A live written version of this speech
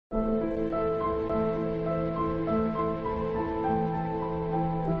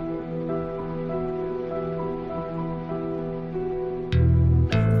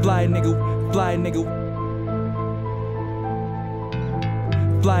Fly nigga, fly nigga.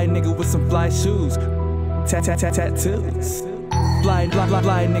 Fly nigga with some fly shoes. Tattoos. Fly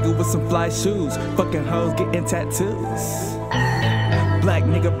nigga with some fly shoes. Fucking hoes getting tattoos. Black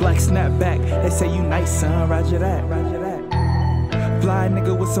nigga, black snapback. They say you nice, son. Roger that. Fly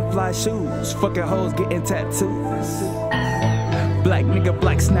nigga with some fly shoes. Fucking hoes getting tattoos. Black nigga,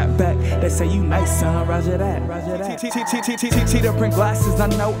 black snapback. They say you nice, son. Roger that. Cheetah print glasses. I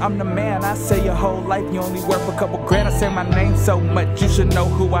know I'm the man. I say your whole life you only worth a couple grand. I say my name so much you should know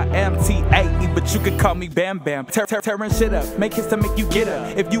who I am. T.A.E. but you can call me Bam Bam. Tearing shit up. Make hits to make you get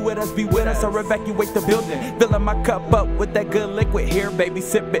up. If you with us, be with us or evacuate the building. Filling my cup up with that good liquid. Here, baby,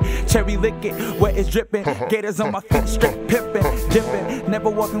 sip it. Cherry lick it. Wet it's dripping. Gators on my feet, straight pippin', dipping. Never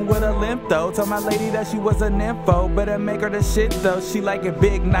walking with a limp though. Told my lady that she was a nympho, but I make her the shit though. She like it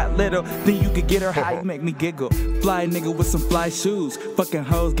big, not little. Then you could get her high, you make me giggle. Fly nigga with some fly shoes. Fucking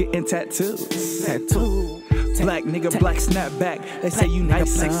hoes getting tattoos. Black nigga, black snapback. They say you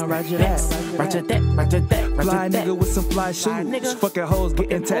nice, son. Roger that. Fly nigga with some fly shoes. Fucking hoes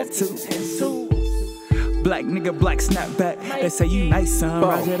getting tattoos. Black nigga, black snapback. They say you nice, son.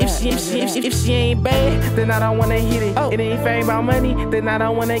 Roger that. If she ain't bad, then I don't wanna hit it. It ain't fame about money, then I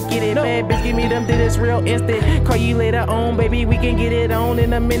don't wanna get it. Bad bitch, give me them digits real instant. Call you later on, baby, we can get it on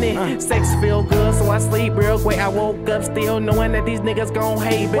in a minute. Sex feel good, so I sleep real quick. I woke up still knowing that these niggas gon'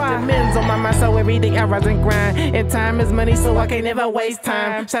 hate. But the men's on my mind, so every day I rise and grind. And time is money, so I can't never waste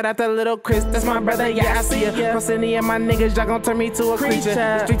time. Shout out to little Chris, that's my brother, yeah, I see ya. Crossing and my niggas, y'all gon' turn me to a creature.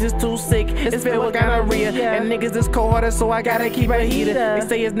 The streets is too sick, it's filled with gonorrhea. And niggas is cold-hearted, so I gotta keep it heated. They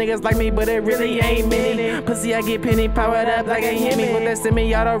say it's niggas like me, but it really ain't many. Pussy, I get penny powered up like a hit me. But that send me,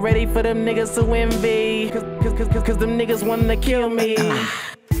 y'all all ready for them niggas to envy. Cause them niggas wanna kill me.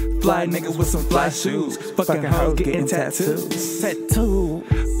 Fly nigga with some fly shoes. Fucking hoes getting tattoos.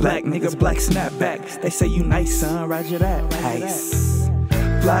 Black nigga, black snapback. They say you nice, son. Roger that. Nice.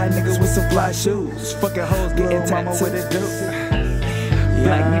 Fly niggas with some fly shoes. Fucking hoes getting tattoos.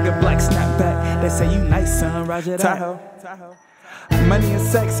 Black nigga, black snapback. They say you nice, son. Roger that. Tahoe. Money and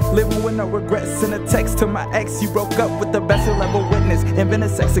sex, living with no regrets. In a text to my ex, you broke up with the best you'll ever witness.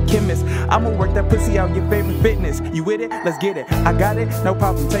 Invented sex a chemist. I'ma work that pussy out your favorite fitness. You with it? Let's get it. I got it, no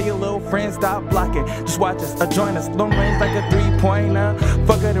problem. Tell your little friends stop blocking. Just watch us or join us. Long range like a 3-pointer.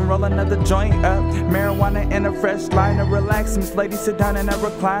 Fuck it and roll another joint up. Marijuana in a fresh liner. Relax, Miss Lady, sit down in a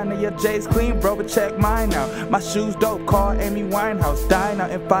recliner. Your J's clean, bro, but check mine out. My shoes dope. Call Amy Winehouse. Dine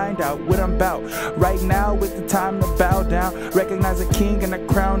out and find out what I'm about. Right now is the time to bow down. Recognize a king and a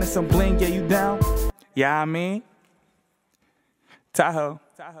crown and some bling, yeah, you down? Yeah, I mean Tahoe.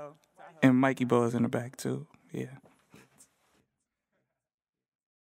 And Mikey Bo's in the back too, yeah.